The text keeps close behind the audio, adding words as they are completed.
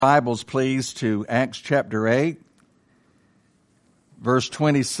Bibles, please, to Acts chapter 8, verse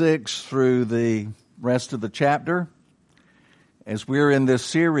 26 through the rest of the chapter. As we're in this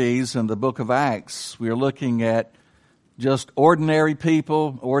series in the book of Acts, we're looking at just ordinary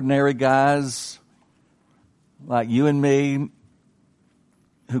people, ordinary guys like you and me,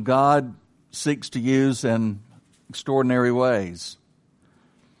 who God seeks to use in extraordinary ways.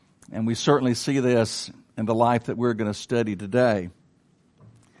 And we certainly see this in the life that we're going to study today.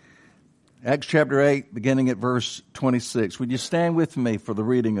 Acts chapter 8, beginning at verse 26. Would you stand with me for the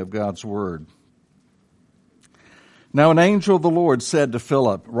reading of God's Word? Now an angel of the Lord said to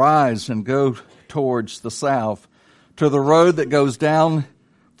Philip, "Rise and go towards the south, to the road that goes down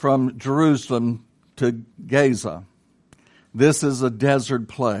from Jerusalem to Gaza. This is a desert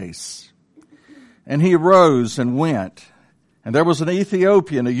place." And he rose and went. And there was an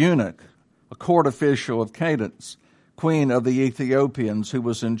Ethiopian, a eunuch, a court official of Candace, queen of the Ethiopians, who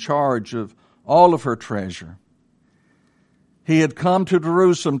was in charge of all of her treasure. He had come to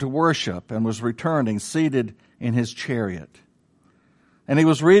Jerusalem to worship and was returning, seated in his chariot. And he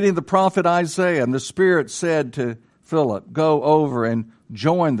was reading the prophet Isaiah, and the Spirit said to Philip, "Go over and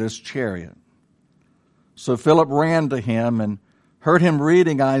join this chariot." So Philip ran to him and heard him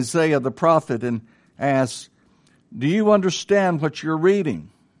reading Isaiah the prophet and asked, "Do you understand what you're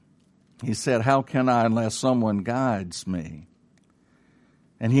reading?" He said, "How can I unless someone guides me?"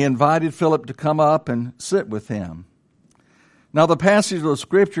 And he invited Philip to come up and sit with him. Now the passage of the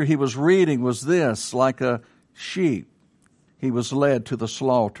scripture he was reading was this: like a sheep he was led to the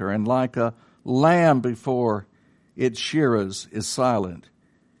slaughter, and like a lamb before its shearers is silent,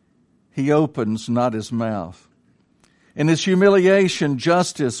 he opens not his mouth. In his humiliation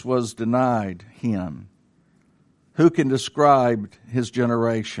justice was denied him. Who can describe his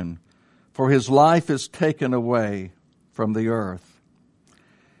generation? For his life is taken away from the earth.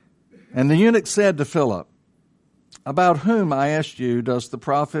 And the eunuch said to Philip, "About whom, I asked you, does the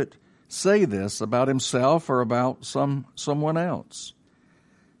prophet say this, about himself or about someone else?"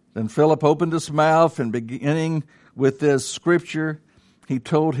 Then Philip opened his mouth, and beginning with this scripture, he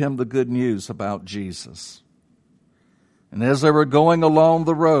told him the good news about Jesus. And as they were going along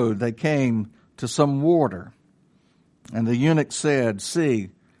the road, they came to some water. And the eunuch said, "See,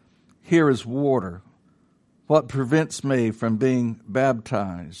 here is water. What prevents me from being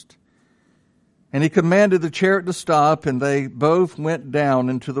baptized?" And he commanded the chariot to stop, and they both went down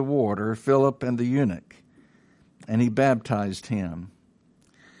into the water, Philip and the eunuch, and he baptized him.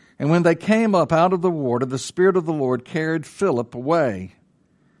 And when they came up out of the water, the Spirit of the Lord carried Philip away.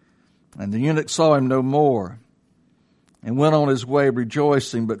 And the eunuch saw him no more, and went on his way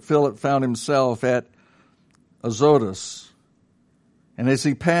rejoicing. But Philip found himself at Azotus. And as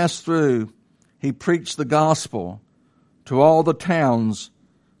he passed through, he preached the gospel to all the towns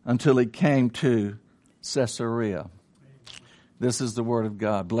until he came to Caesarea. This is the word of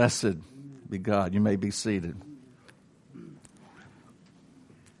God. Blessed be God. You may be seated.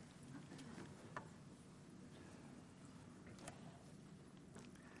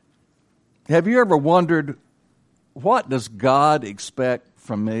 Have you ever wondered, what does God expect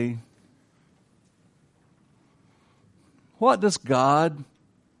from me? What does God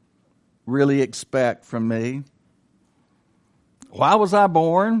really expect from me? Why was I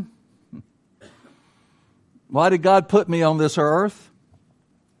born? Why did God put me on this earth?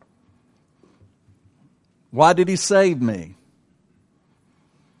 Why did He save me?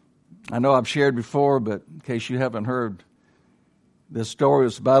 I know I've shared before, but in case you haven't heard, this story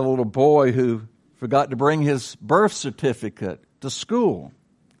is about a little boy who forgot to bring his birth certificate to school.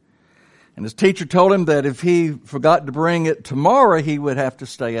 And his teacher told him that if he forgot to bring it tomorrow, he would have to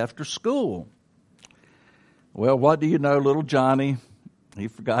stay after school. Well, what do you know, little Johnny? He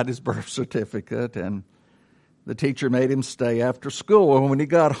forgot his birth certificate, and the teacher made him stay after school. And when he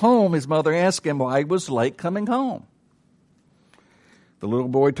got home, his mother asked him why he was late coming home. The little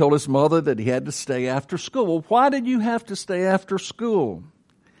boy told his mother that he had to stay after school. Well, why did you have to stay after school?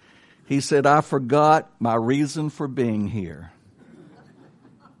 He said, "I forgot my reason for being here."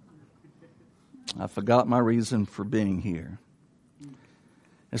 I forgot my reason for being here.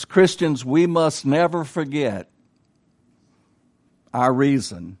 As Christians, we must never forget our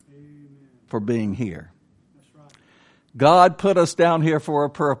reason for being here. God put us down here for a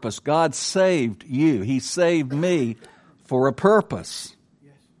purpose. God saved you. He saved me for a purpose.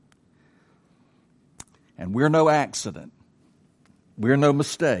 And we're no accident. We're no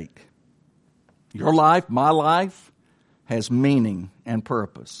mistake. Your life, my life, has meaning and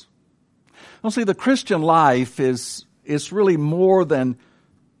purpose. Well, see, the Christian life is really more than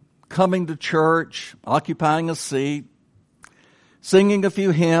coming to church, occupying a seat, singing a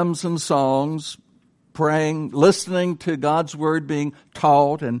few hymns and songs, praying, listening to God's word being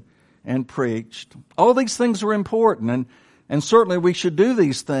taught and preached. All these things are important, and certainly we should do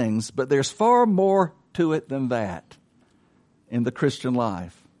these things, but there's far more to it than that in the Christian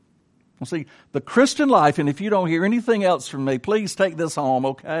life. Well, see, the Christian life, and if you don't hear anything else from me, please take this home,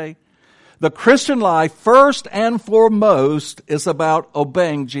 okay? The Christian life, first and foremost, is about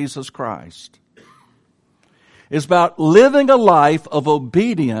obeying Jesus Christ. It's about living a life of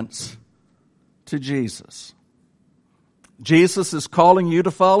obedience to Jesus. Jesus is calling you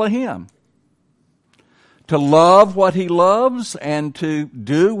to follow Him, to love what He loves and to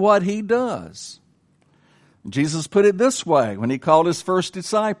do what He does. Jesus put it this way when He called His first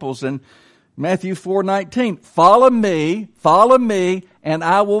disciples in Matthew 4:19, follow me, and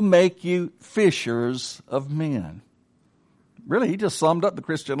I will make you fishers of men. Really, He just summed up the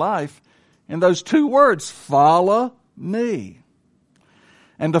Christian life in those two words, follow me.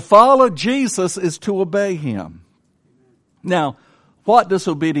 And to follow Jesus is to obey Him. Now, what does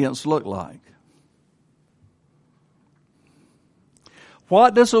obedience look like?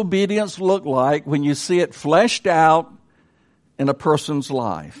 What does obedience look like when you see it fleshed out in a person's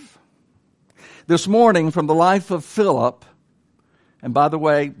life? This morning, from the life of Philip, and by the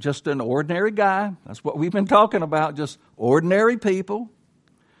way, just an ordinary guy, that's what we've been talking about, just ordinary people.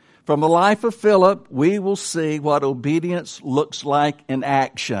 From the life of Philip, we will see what obedience looks like in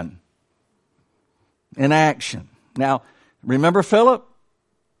action. In action. Now, remember Philip?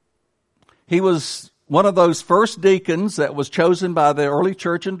 He was one of those first deacons that was chosen by the early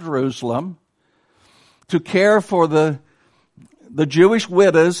church in Jerusalem to care for the Jewish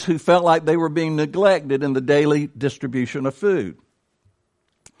widows who felt like they were being neglected in the daily distribution of food.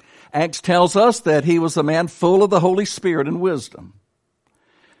 Acts tells us that he was a man full of the Holy Spirit and wisdom.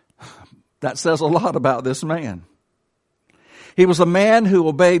 That says a lot about this man. He was a man who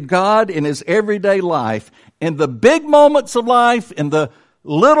obeyed God in his everyday life, in the big moments of life, in the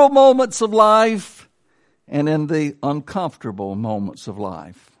little moments of life, and in the uncomfortable moments of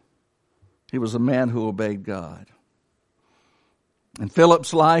life. He was a man who obeyed God. In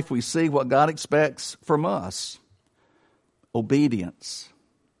Philip's life, we see what God expects from us. Obedience.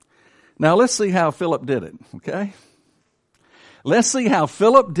 Now, let's see how Philip did it, okay? Let's see how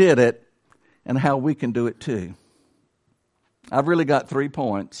Philip did it and how we can do it too. I've really got 3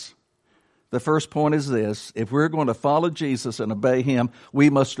 points. The first point is this: if we're going to follow Jesus and obey Him, we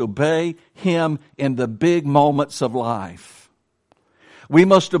must obey Him in the big moments of life. We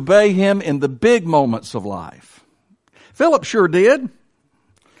must obey Him in the big moments of life. Philip sure did.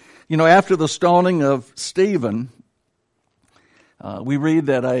 You know, after the stoning of Stephen, we read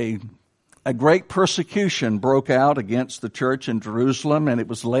that a great persecution broke out against the church in Jerusalem, and it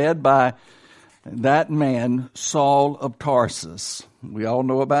was led by that man, Saul of Tarsus. We all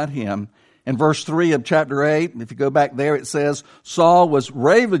know about him. In verse 3 of chapter 8, if you go back there, it says, Saul was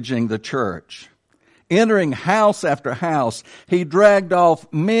ravaging the church, entering house after house. He dragged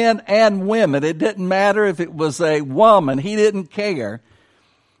off men and women. It didn't matter if it was a woman. He didn't care.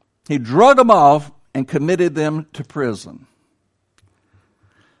 He drug them off and committed them to prison.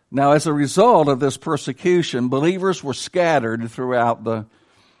 Now, as a result of this persecution, believers were scattered throughout the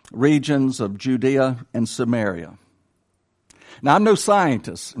regions of Judea and Samaria. Now, I'm no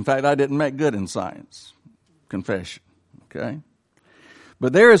scientist. In fact, I didn't make good in science. Confession. Okay?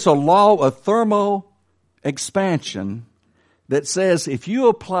 But there is a law of thermal expansion that says if you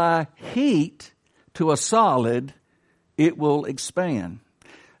apply heat to a solid, it will expand.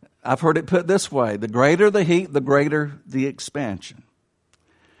 I've heard it put this way: the greater the heat, the greater the expansion.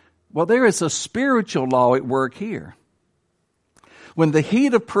 Well, there is a spiritual law at work here. When the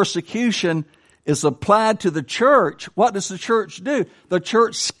heat of persecution is applied to the church, what does the church do? The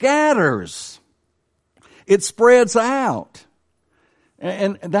church scatters. It spreads out.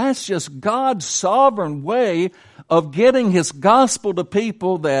 And that's just God's sovereign way of getting His gospel to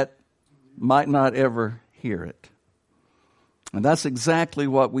people that might not ever hear it. And that's exactly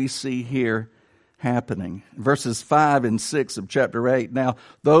what we see here happening. Verses 5 and 6 of chapter 8. Now,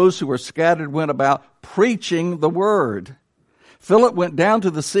 those who were scattered went about preaching the word. Philip went down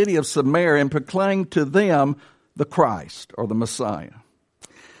to the city of Samaria and proclaimed to them the Christ, or the Messiah.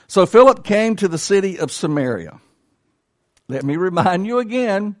 So Philip came to the city of Samaria. Let me remind you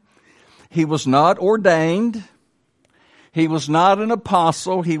again, he was not ordained. He was not an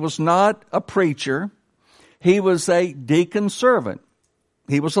apostle. He was not a preacher. He was a deacon servant.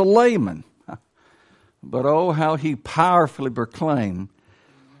 He was a layman. But oh, how he powerfully proclaimed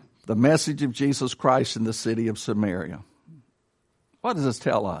the message of Jesus Christ in the city of Samaria. What does this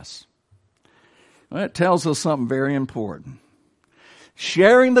tell us? Well, it tells us something very important.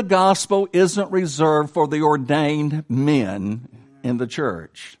 Sharing the gospel isn't reserved for the ordained men in the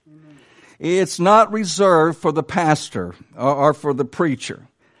church. It's not reserved for the pastor or for the preacher.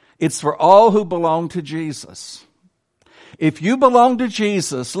 It's for all who belong to Jesus. If you belong to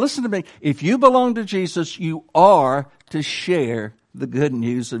Jesus, listen to me, if you belong to Jesus, you are to share the good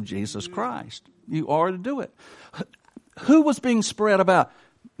news of Jesus Christ. You are to do it. Who was being spread about?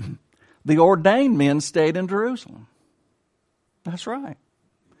 The ordained men stayed in Jerusalem. That's right.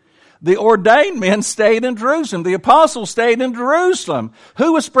 The ordained men stayed in Jerusalem. The apostles stayed in Jerusalem.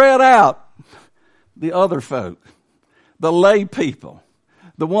 Who was spread out? The other folk, the lay people,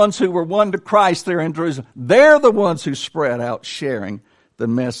 the ones who were won to Christ there in Jerusalem. They're the ones who spread out sharing the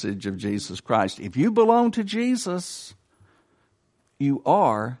message of Jesus Christ. If you belong to Jesus, you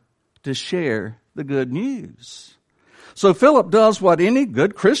are to share the good news. So Philip does what any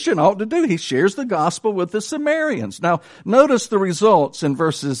good Christian ought to do. He shares the gospel with the Samaritans. Now, notice the results in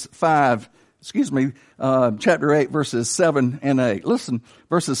chapter 8, verses 7 and 8. Listen,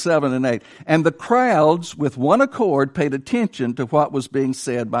 verses 7 and 8. And the crowds with one accord paid attention to what was being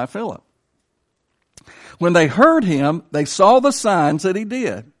said by Philip. When they heard him, they saw the signs that he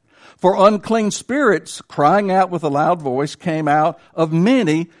did. For unclean spirits, crying out with a loud voice, came out of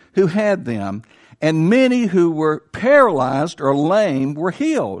many who had them. And many who were paralyzed or lame were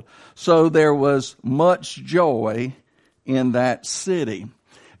healed. So there was much joy in that city.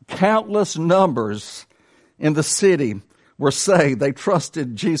 Countless numbers in the city were saved. They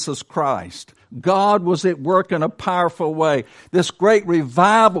trusted Jesus Christ. God was at work in a powerful way. This great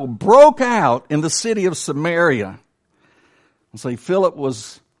revival broke out in the city of Samaria. And so Philip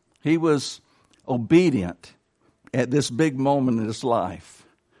was obedient at this big moment in his life.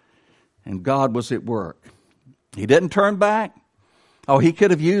 And God was at work. He didn't turn back. Oh, he could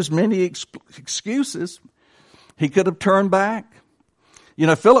have used many excuses. He could have turned back. You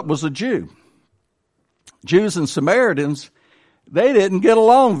know, Philip was a Jew. Jews and Samaritans, they didn't get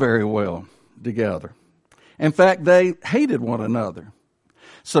along very well together. In fact, they hated one another.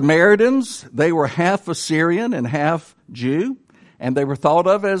 Samaritans, they were half Assyrian and half Jew, and they were thought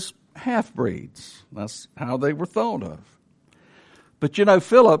of as half-breeds. That's how they were thought of. But you know,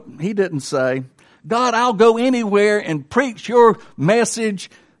 Philip, he didn't say, God, I'll go anywhere and preach your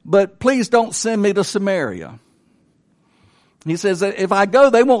message, but please don't send me to Samaria. He says that if I go,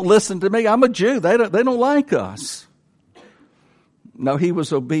 they won't listen to me. I'm a Jew. They don't like us. No, he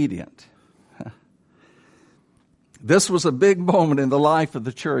was obedient. This was a big moment in the life of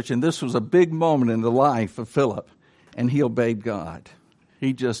the church, and this was a big moment in the life of Philip, and he obeyed God.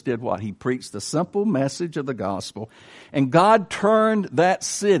 He just did what? He preached the simple message of the gospel. And God turned that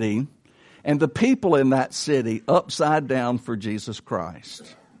city and the people in that city upside down for Jesus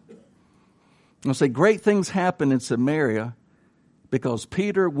Christ. I'll say great things happened in Samaria because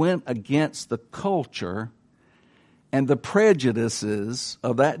Peter went against the culture and the prejudices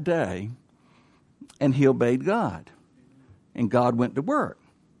of that day, and he obeyed God. And God went to work.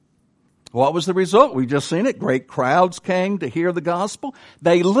 What was the result? We've just seen it. Great crowds came to hear the gospel.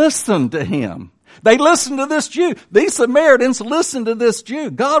 They listened to him. They listened to this Jew. These Samaritans listened to this Jew.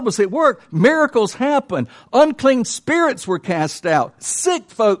 God was at work. Miracles happened. Unclean spirits were cast out. Sick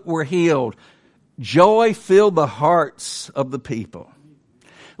folk were healed. Joy filled the hearts of the people.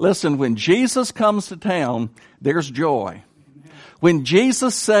 Listen, when Jesus comes to town, there's joy. When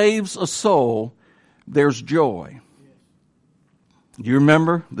Jesus saves a soul, there's joy. Do you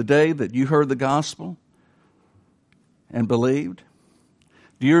remember the day that you heard the gospel and believed?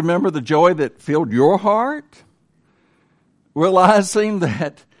 Do you remember the joy that filled your heart? Realizing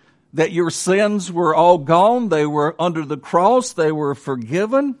that your sins were all gone, they were under the cross, they were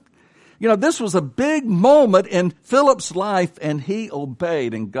forgiven. You know, this was a big moment in Philip's life, and he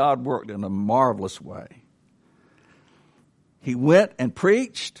obeyed, and God worked in a marvelous way. He went and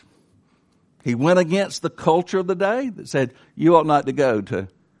preached. He went against the culture of the day that said, you ought not to go to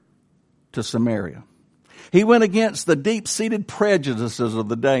Samaria. He went against the deep-seated prejudices of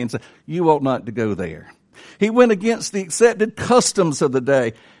the day and said, you ought not to go there. He went against the accepted customs of the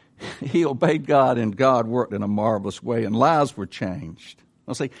day. He obeyed God, and God worked in a marvelous way, and lives were changed.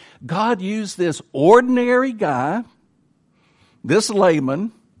 I'll say, God used this ordinary guy, this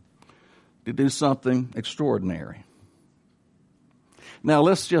layman, to do something extraordinary. Now,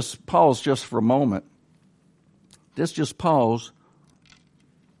 let's just pause just for a moment. Let's just pause.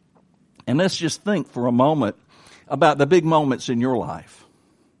 And let's just think for a moment about the big moments in your life.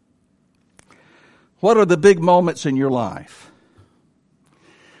 What are the big moments in your life?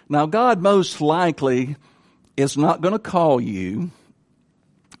 Now, God most likely is not going to call you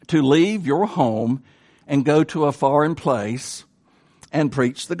to leave your home and go to a foreign place and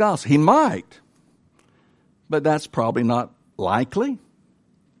preach the gospel. He might, but that's probably not likely.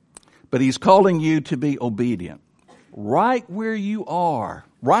 But he's calling you to be obedient. Right where you are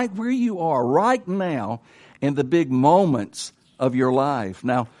right now in the big moments of your life.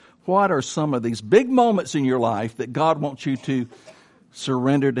 Now, what are some of these big moments in your life that God wants you to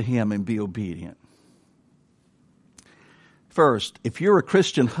surrender to Him and be obedient? First, if you're a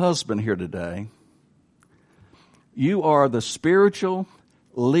Christian husband here today, you are the spiritual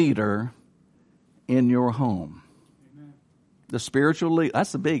leader in your home. Amen. The spiritual leader,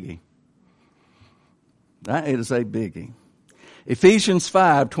 that's a biggie. That is a biggie. Ephesians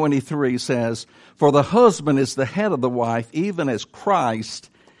 5:23 says, "For the husband is the head of the wife, even as Christ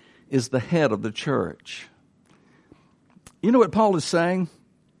is the head of the church." You know what Paul is saying?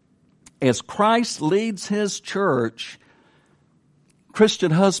 As Christ leads His church,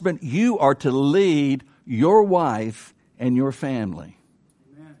 Christian husband, you are to lead your wife and your family.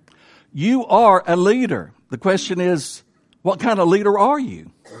 Amen. You are a leader. The question is, what kind of leader are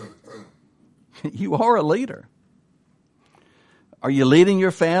you? You are a leader. Are you leading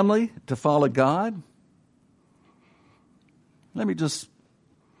your family to follow God? Let me just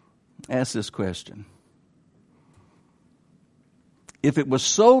ask this question. If it was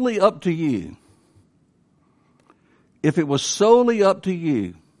solely up to you,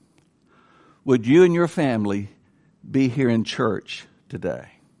 would you and your family be here in church today?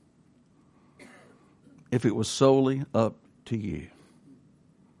 If it was solely up to you.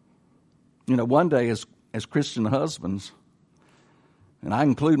 You know, one day as Christian husbands, and I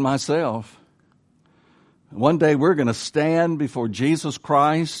include myself, one day we're going to stand before Jesus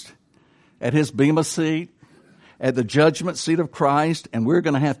Christ at His bema seat, at the judgment seat of Christ, and we're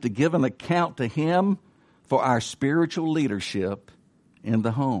going to have to give an account to Him for our spiritual leadership in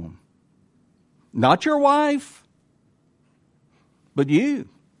the home. Not your wife, but you.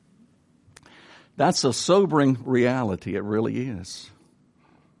 That's a sobering reality. It really is.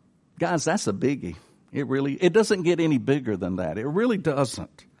 Guys, that's a biggie. It doesn't get any bigger than that. It really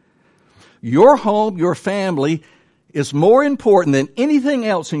doesn't. Your home, your family is more important than anything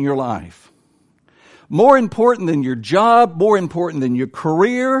else in your life. More important than your job, more important than your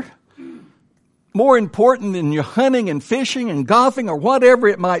career, more important than your hunting and fishing and golfing or whatever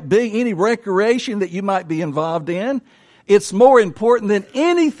it might be, any recreation that you might be involved in. It's more important than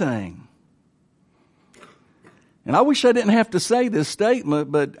anything. And I wish I didn't have to say this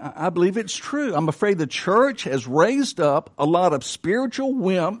statement, but I believe it's true. I'm afraid the church has raised up a lot of spiritual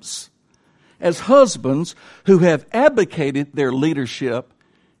wimps as husbands who have abdicated their leadership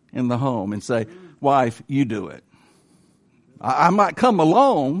in the home and say, "Wife, you do it. I might come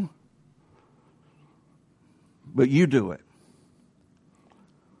along, but you do it."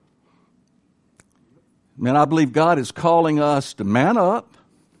 Man, I believe God is calling us to man up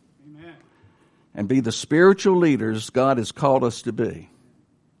and be the spiritual leaders God has called us to be.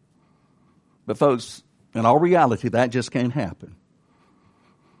 But folks, in all reality, that just can't happen.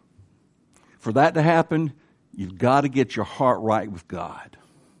 For that to happen, you've got to get your heart right with God.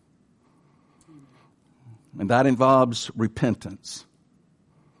 And that involves repentance.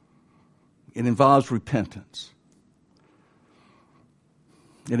 It involves repentance.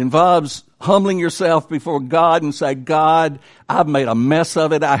 It involves humbling yourself before God and say, "God, I've made a mess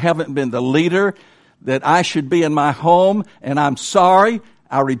of it. I haven't been the leader that I should be in my home, and I'm sorry.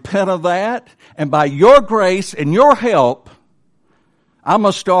 I repent of that. And by your grace and your help, I'm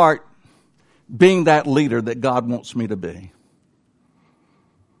going to start being that leader that God wants me to be."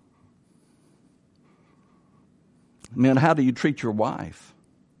 Men, how do you treat your wife?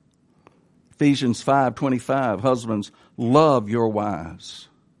 Ephesians 5:25, husbands, love your wives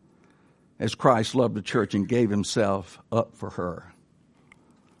as Christ loved the church and gave Himself up for her.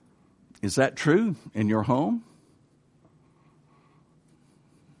 Is that true in your home?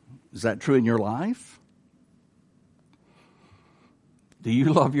 Is that true in your life? Do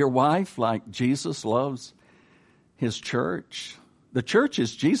you love your wife like Jesus loves His church? The church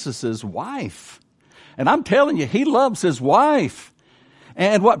is Jesus' wife. And I'm telling you, He loves His wife.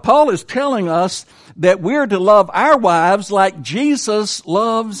 And what Paul is telling us, that we're to love our wives like Jesus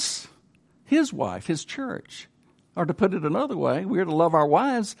loves His wife, His church. Or to put it another way, we're to love our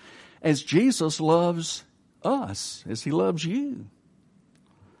wives as Jesus loves us, as He loves you.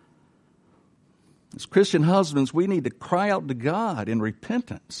 As Christian husbands, we need to cry out to God in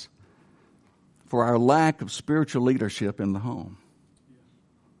repentance for our lack of spiritual leadership in the home.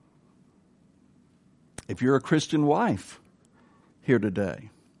 If you're a Christian wife here today,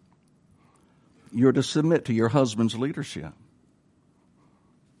 you're to submit to your husband's leadership.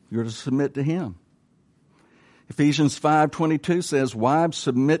 You're to submit to him. Ephesians 5:22 says, wives,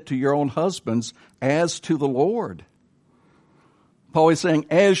 submit to your own husbands as to the Lord. Paul is saying,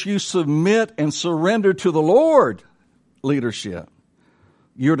 as you submit and surrender to the Lord leadership,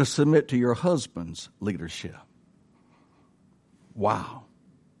 you're to submit to your husband's leadership. Wow.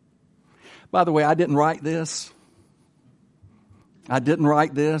 By the way, I didn't write this.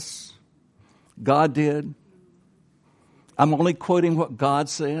 God did. I'm only quoting what God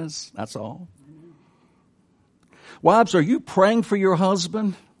says. That's all. Wives, are you praying for your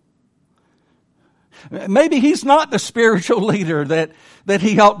husband? Maybe he's not the spiritual leader that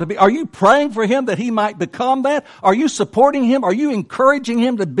he ought to be. Are you praying for him that he might become that? Are you supporting him? Are you encouraging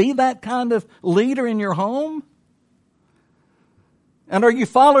him to be that kind of leader in your home? And are you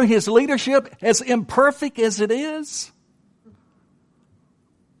following his leadership, as imperfect as it is?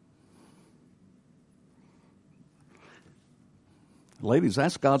 Ladies,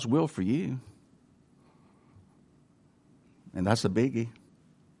 that's God's will for you. And that's a biggie.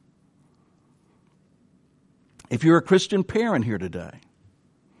 If you're a Christian parent here today,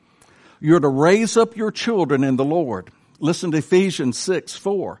 you're to raise up your children in the Lord. Listen to Ephesians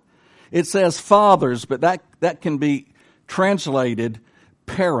 6:4. It says fathers, but that can be translated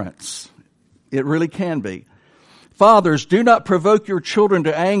parents. It really can be. Fathers, do not provoke your children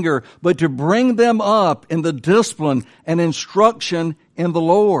to anger, but to bring them up in the discipline and instruction in the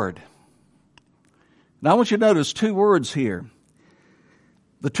Lord. Now I want you to notice two words here.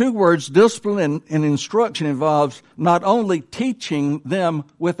 The two words, discipline and instruction, involves not only teaching them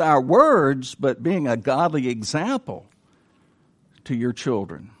with our words, but being a godly example to your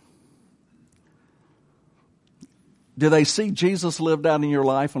children. Do they see Jesus lived out in your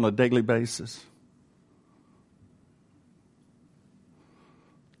life on a daily basis?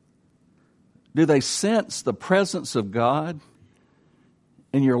 Do they sense the presence of God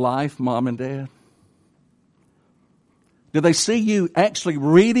in your life, mom and dad? Do they see you actually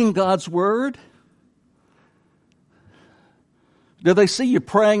reading God's Word? Do they see you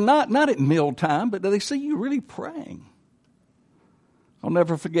praying, not at mealtime, but do they see you really praying? I'll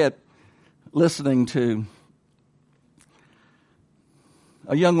never forget listening to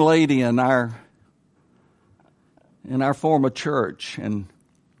a young lady in our former church, and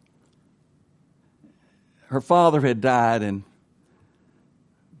her father had died, and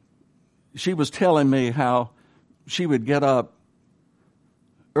she was telling me how she would get up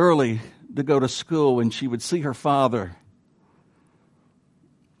early to go to school, and she would see her father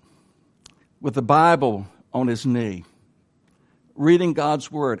with the Bible on his knee, reading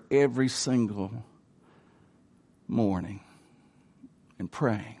God's Word every single morning and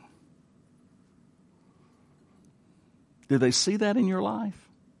praying. Do they see that in your life?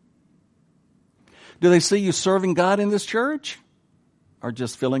 Do they see you serving God in this church, or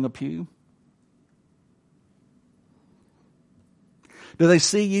just filling a pew? Do they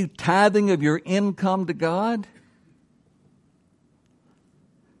see you tithing of your income to God?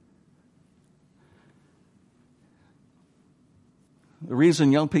 The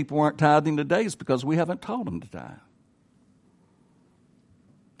reason young people aren't tithing today is because we haven't taught them to tithe.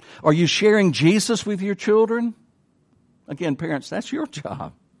 Are you sharing Jesus with your children? Again, parents, that's your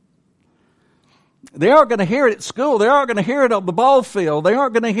job. They aren't going to hear it at school. They aren't going to hear it on the ball field. They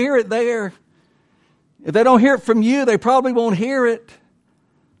aren't going to hear it there. If they don't hear it from you, they probably won't hear it.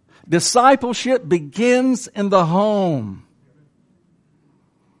 Discipleship begins in the home.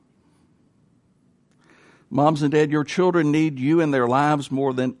 Moms and dad, your children need you in their lives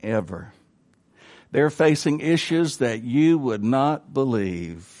more than ever. They're facing issues that you would not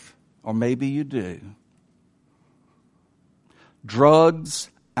believe, or maybe you do. Drugs,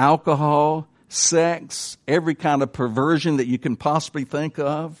 alcohol, sex, every kind of perversion that you can possibly think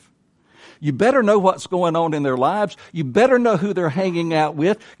of. You better know what's going on in their lives. You better know who they're hanging out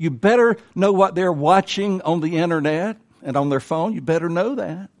with. You better know what they're watching on the internet and on their phone. You better know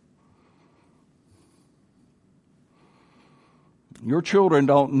that. Your children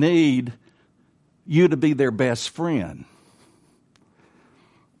don't need you to be their best friend.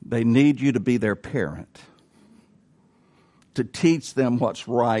 They need you to be their parent, to teach them what's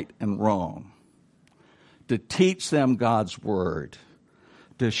right and wrong, to teach them God's Word,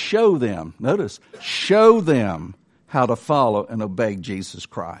 to show them, notice, show them how to follow and obey Jesus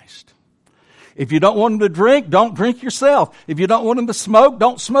Christ. If you don't want them to drink, don't drink yourself. If you don't want them to smoke,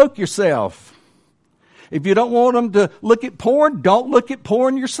 don't smoke yourself. If you don't want them to look at porn, don't look at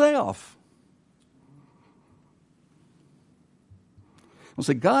porn yourself. Well,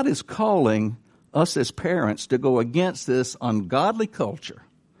 see, God is calling us as parents to go against this ungodly culture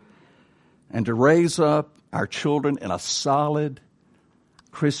and to raise up our children in a solid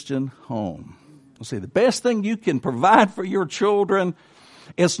Christian home. See, the best thing you can provide for your children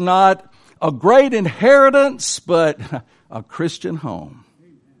is not a great inheritance, but a Christian home.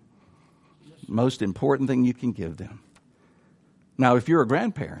 Most important thing you can give them. Now, if you're a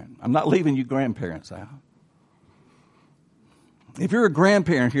grandparent, I'm not leaving you grandparents out. If you're a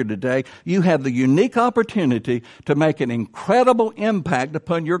grandparent here today, you have the unique opportunity to make an incredible impact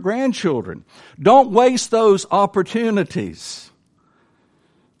upon your grandchildren. Don't waste those opportunities.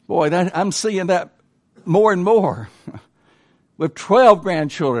 Boy, I'm seeing that more and more. With 12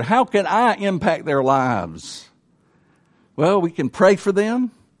 grandchildren, how can I impact their lives? Well, we can pray for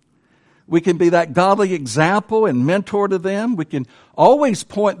them. We can be that godly example and mentor to them. We can always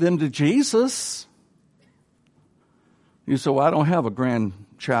point them to Jesus. You say, well, I don't have a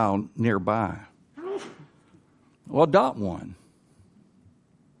grandchild nearby. Well, adopt one.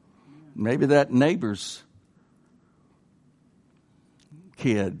 Maybe that neighbor's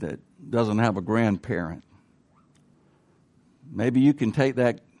kid that doesn't have a grandparent. Maybe you can take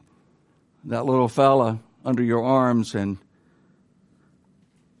that little fella under your arms and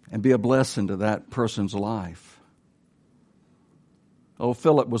be a blessing to that person's life. Oh,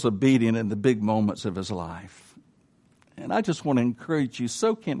 Philip was obedient in the big moments of his life. And I just want to encourage you,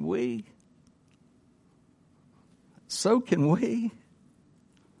 so can we. So can we.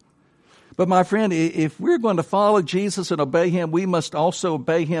 But my friend, if we're going to follow Jesus and obey Him, we must also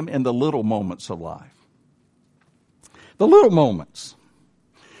obey Him in the little moments of life. The little moments.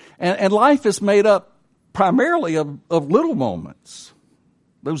 And life is made up primarily of little moments.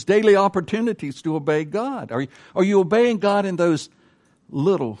 Those daily opportunities to obey God. Are you obeying God in those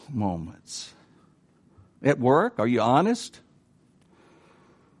little moments? At work, are you honest?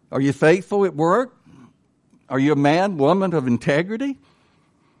 Are you faithful at work? Are you a man, woman of integrity?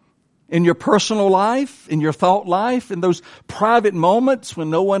 In your personal life, in your thought life, in those private moments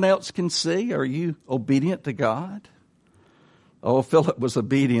when no one else can see, are you obedient to God? Oh, Philip was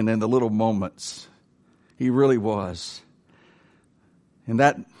obedient in the little moments. He really was. In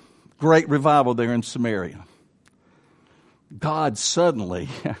that great revival there in Samaria, God suddenly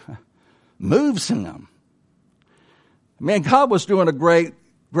moves him. Man, God was doing a great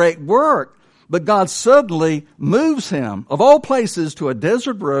work, but God suddenly moves him, of all places, to a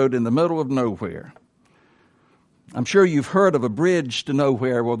desert road in the middle of nowhere. I'm sure you've heard of a bridge to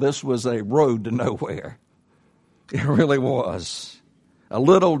nowhere. Well, this was a road to nowhere. It really was. A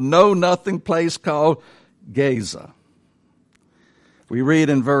little know-nothing place called Gaza. We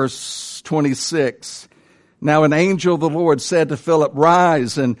read in verse 26, now an angel of the Lord said to Philip,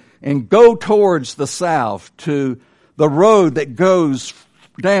 rise and go towards the south to the road that goes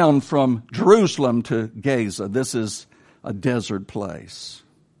down from Jerusalem to Gaza. This is a desert place.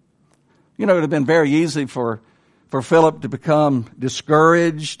 You know, it would have been very easy for Philip to become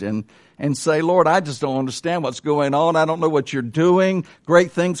discouraged and say, Lord, I just don't understand what's going on. I don't know what you're doing.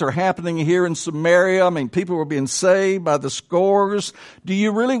 Great things are happening here in Samaria. I mean, people were being saved by the scores. Do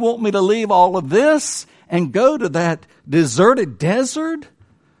you really want me to leave all of this and go to that deserted desert?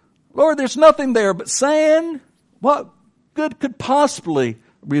 Lord, there's nothing there but sand. What good could possibly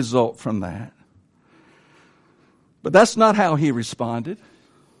result from that? But that's not how he responded.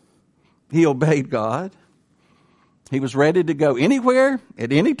 He obeyed God. He was ready to go anywhere,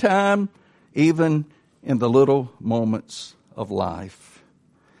 at any time, even in the little moments of life.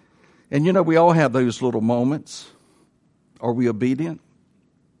 And you know, we all have those little moments. Are we obedient?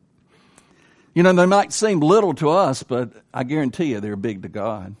 You know, they might seem little to us, but I guarantee you they're big to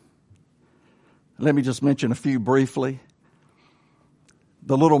God. Let me just mention a few briefly.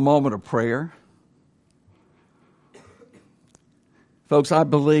 The little moment of prayer. Folks, I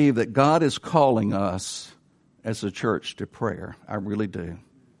believe that God is calling us as a church to prayer. I really do.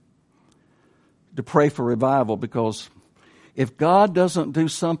 To pray for revival, because if God doesn't do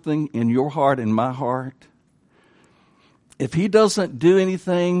something in your heart and my heart, if He doesn't do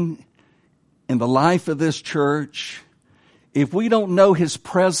anything in the life of this church, if we don't know His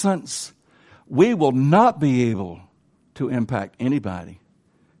presence, we will not be able to impact anybody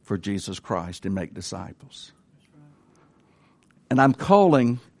for Jesus Christ and make disciples. And I'm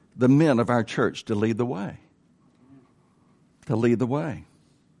calling the men of our church to lead the way. To lead the way.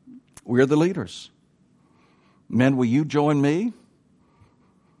 We're the leaders. Men, will you join me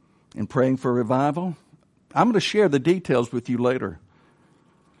in praying for revival? I'm going to share the details with you later.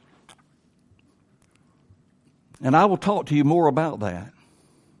 And I will talk to you more about that.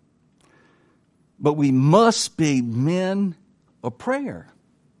 But we must be men of prayer.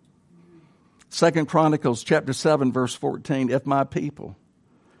 2 Chronicles chapter 7, verse 14, if my people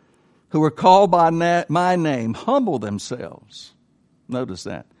who are called by my name humble themselves, notice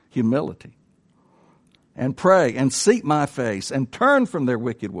that, humility, and pray and seek my face and turn from their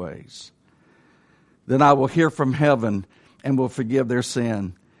wicked ways, then I will hear from heaven and will forgive their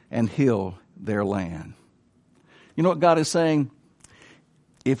sin and heal their land. You know what God is saying?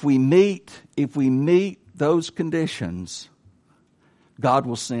 If we meet those conditions, God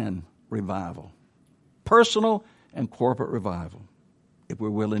will send revival. Personal and corporate revival, if we're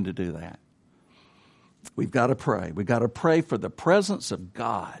willing to do that. We've got to pray. We've got to pray for the presence of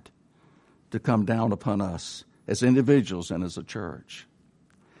God to come down upon us as individuals and as a church.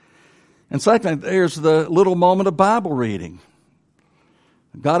 And second, there's the little moment of Bible reading.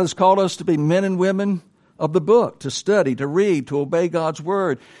 God has called us to be men and women of the book, to study, to read, to obey God's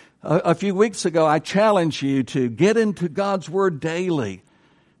word. A few weeks ago, I challenged you to get into God's word daily.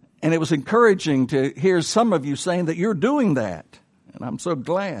 And it was encouraging to hear some of you saying that you're doing that. And I'm so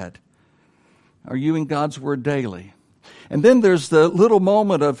glad. Are you in God's word daily? And then there's the little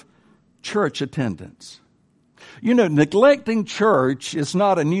moment of church attendance. You know, neglecting church is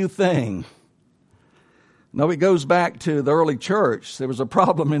not a new thing. No, it goes back to the early church. There was a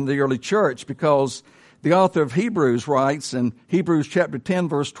problem in the early church because the author of Hebrews writes in Hebrews chapter 10,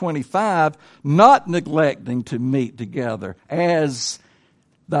 verse 25, not neglecting to meet together as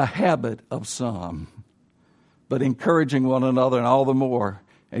the habit of some, but encouraging one another, and all the more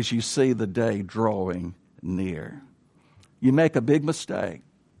as you see the day drawing near. You make a big mistake,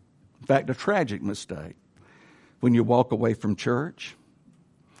 in fact, a tragic mistake, when you walk away from church.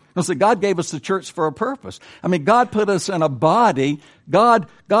 Now, see, God gave us the church for a purpose. I mean, God put us in a body. God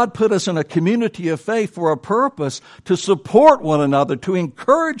put us in a community of faith for a purpose, to support one another, to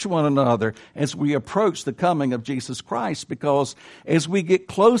encourage one another as we approach the coming of Jesus Christ. Because as we get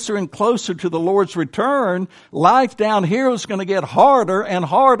closer and closer to the Lord's return, life down here is going to get harder and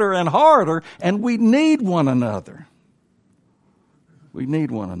harder and harder, and we need one another. We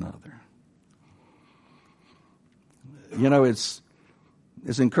need one another. You know, it's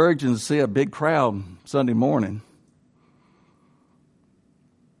encouraging to see a big crowd Sunday morning.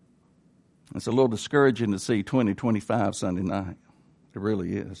 It's a little discouraging to see 20, 25 Sunday night. It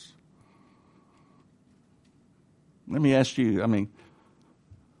really is. Let me ask you,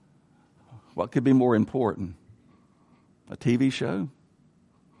 what could be more important? A TV show?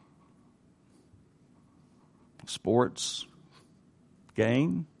 A sports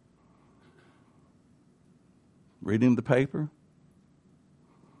game? Reading the paper?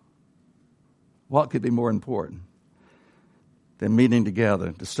 What could be more important than meeting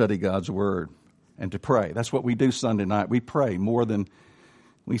together to study God's word and to pray? That's what we do Sunday night. We pray more than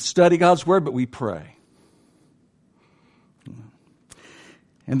we study God's word, but we pray.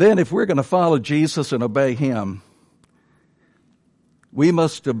 And then if we're going to follow Jesus and obey him, we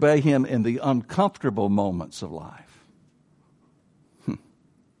must obey him in the uncomfortable moments of life.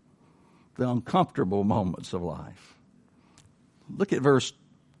 The uncomfortable moments of life. Look at verse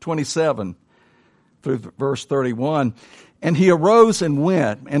 27 through verse 31. And he arose and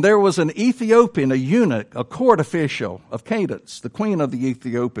went, and there was an Ethiopian, a eunuch, a court official of Candace, the queen of the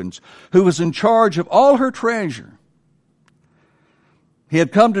Ethiopians, who was in charge of all her treasure. He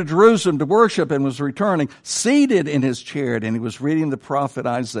had come to Jerusalem to worship and was returning, seated in his chariot, and he was reading the prophet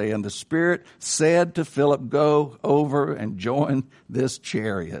Isaiah. And the Spirit said to Philip, go over and join this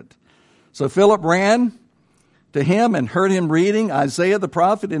chariot. So Philip ran to him and heard him reading Isaiah the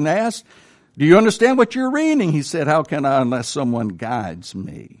prophet and asked, do you understand what you're reading? He said, how can I unless someone guides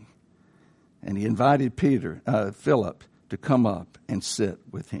me? And he invited Philip to come up and sit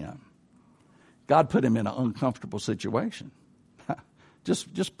with him. God put him in an uncomfortable situation.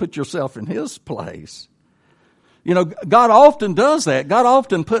 Just put yourself in his place. You know, God often does that. God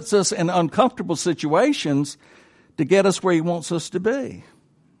often puts us in uncomfortable situations to get us where he wants us to be.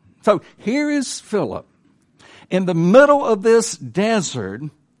 So here is Philip in the middle of this desert,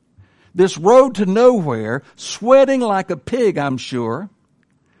 this road to nowhere, sweating like a pig, I'm sure,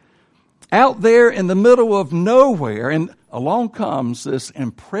 out there in the middle of nowhere, and along comes this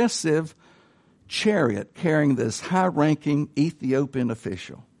impressive chariot carrying this high-ranking Ethiopian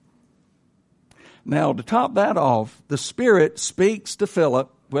official. Now, to top that off, the Spirit speaks to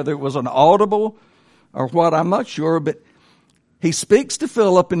Philip, whether it was an audible or what, I'm not sure, but he speaks to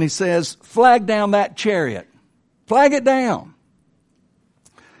Philip and he says, flag down that chariot. Flag it down.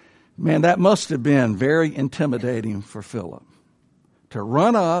 Man, that must have been very intimidating for Philip to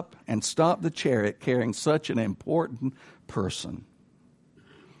run up and stop the chariot carrying such an important person.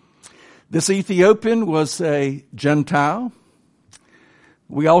 This Ethiopian was a Gentile.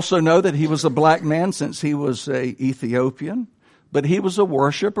 We also know that he was a black man since he was an Ethiopian, but he was a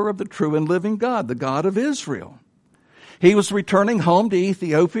worshiper of the true and living God, the God of Israel. He was returning home to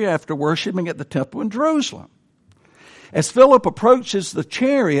Ethiopia after worshiping at the temple in Jerusalem. As Philip approaches the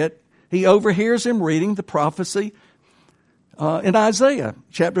chariot, he overhears him reading the prophecy in Isaiah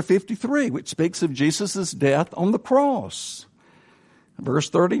chapter 53, which speaks of Jesus' death on the cross. Verse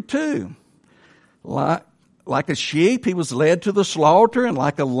 32, like a sheep he was led to the slaughter, and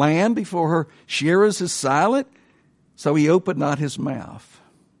like a lamb before her shearers is silent, so he opened not his mouth.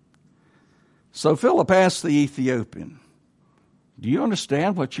 So Philip asked the Ethiopian, do you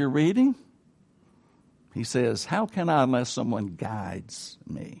understand what you're reading? He says, how can I unless someone guides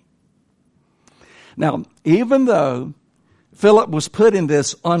me? Now, even though Philip was put in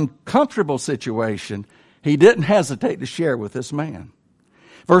this uncomfortable situation, he didn't hesitate to share with this man.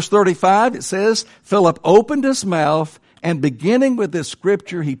 Verse 35, it says, Philip opened his mouth, and beginning with this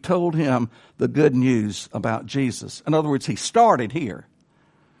scripture, he told him the good news about Jesus. In other words, he started here,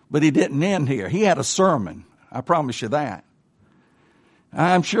 but he didn't end here. He had a sermon. I promise you that.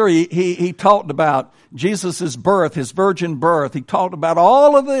 I'm sure he talked about Jesus' birth, his virgin birth. He talked about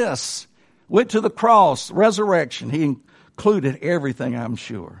all of this. Went to the cross, resurrection. He included everything, I'm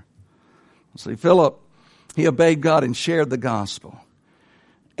sure. See, Philip, he obeyed God and shared the gospel.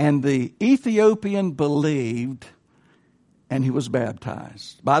 And the Ethiopian believed, and he was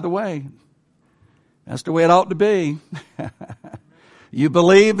baptized. By the way, that's the way it ought to be. You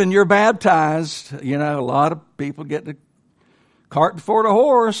believe and you're baptized. You know, a lot of people get the cart before the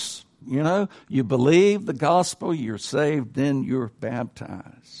horse. You know, you believe the gospel, you're saved, then you're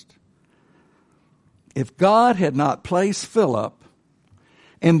baptized. If God had not placed Philip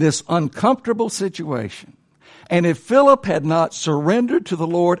in this uncomfortable situation, and if Philip had not surrendered to the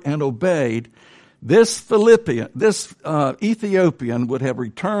Lord and obeyed, this Ethiopian would have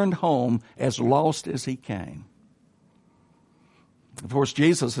returned home as lost as he came. Of course,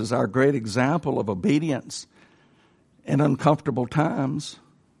 Jesus is our great example of obedience in uncomfortable times.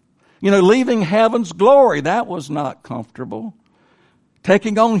 You know, leaving heaven's glory, that was not comfortable.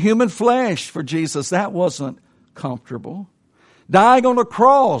 Taking on human flesh for Jesus, that wasn't comfortable. Dying on a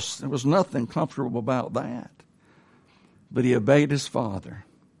cross, there was nothing comfortable about that. But he obeyed his Father.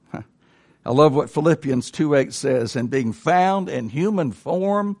 I love what Philippians 2:8 says, and being found in human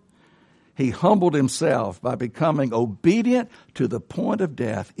form, he humbled himself by becoming obedient to the point of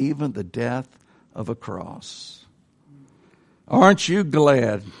death, even the death of a cross. Aren't you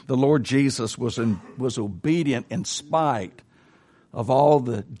glad the Lord Jesus was obedient in spite of all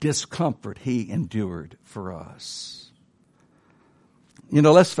the discomfort he endured for us? You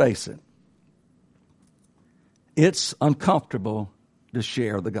know, let's face it. It's uncomfortable to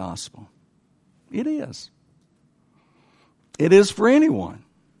share the gospel. It is. It is for anyone.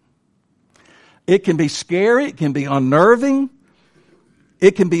 It can be scary. It can be unnerving.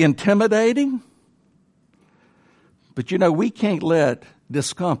 It can be intimidating. But you know, we can't let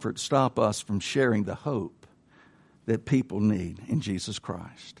discomfort stop us from sharing the hope that people need in Jesus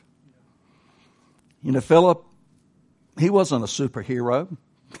Christ. You know, Philip, he wasn't a superhero,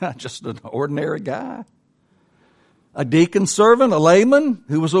 just an ordinary guy. A deacon servant, a layman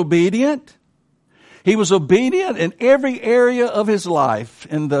who was obedient. He was obedient in every area of his life,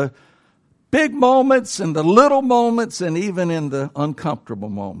 in the big moments, in the little moments, and even in the uncomfortable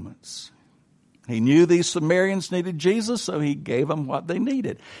moments. He knew these Samaritans needed Jesus, so he gave them what they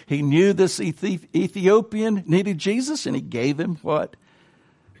needed. He knew this Ethiopian needed Jesus, and he gave him what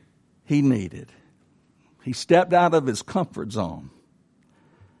he needed. He stepped out of his comfort zone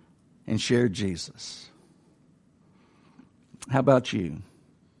and shared Jesus. How about you?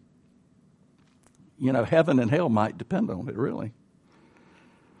 You know, heaven and hell might depend on it, really.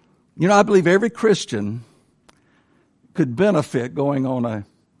 You know, I believe every Christian could benefit going on a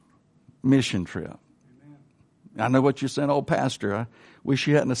mission trip. Amen. I know what you're saying, oh, Pastor, I wish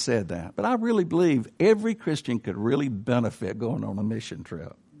you hadn't have said that. But I really believe every Christian could really benefit going on a mission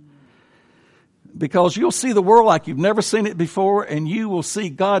trip. Because you'll see the world like you've never seen it before, and you will see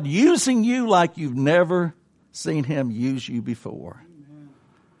God using you like you've never seen Him use you before. Amen.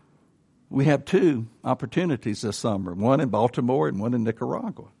 We have 2 opportunities this summer, one in Baltimore and one in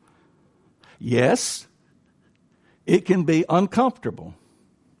Nicaragua. Yes, it can be uncomfortable.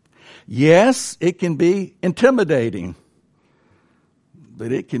 Yes, it can be intimidating.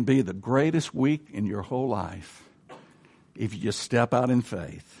 But it can be the greatest week in your whole life if you just step out in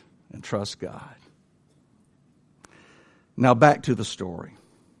faith and trust God. Now back to the story.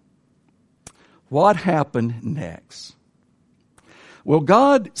 What happened next? Well,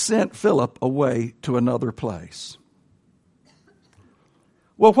 God sent Philip away to another place.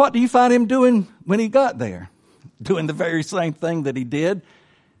 Well, what do you find him doing when he got there? Doing the very same thing that he did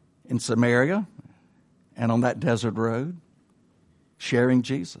in Samaria and on that desert road, sharing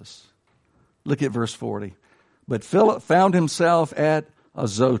Jesus. Look at verse 40. But Philip found himself at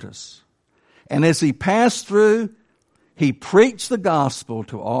Azotus, and as he passed through, he preached the gospel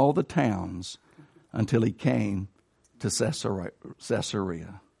to all the towns until he came to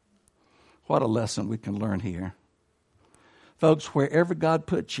Caesarea. What a lesson we can learn here. Folks, wherever God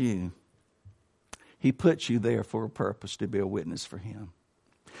puts you, he puts you there for a purpose, to be a witness for him.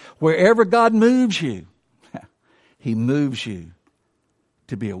 Wherever God moves you, he moves you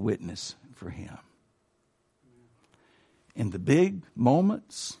to be a witness for him. In the big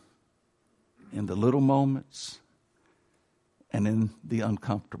moments, in the little moments, and in the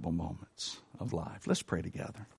uncomfortable moments of life. Let's pray together.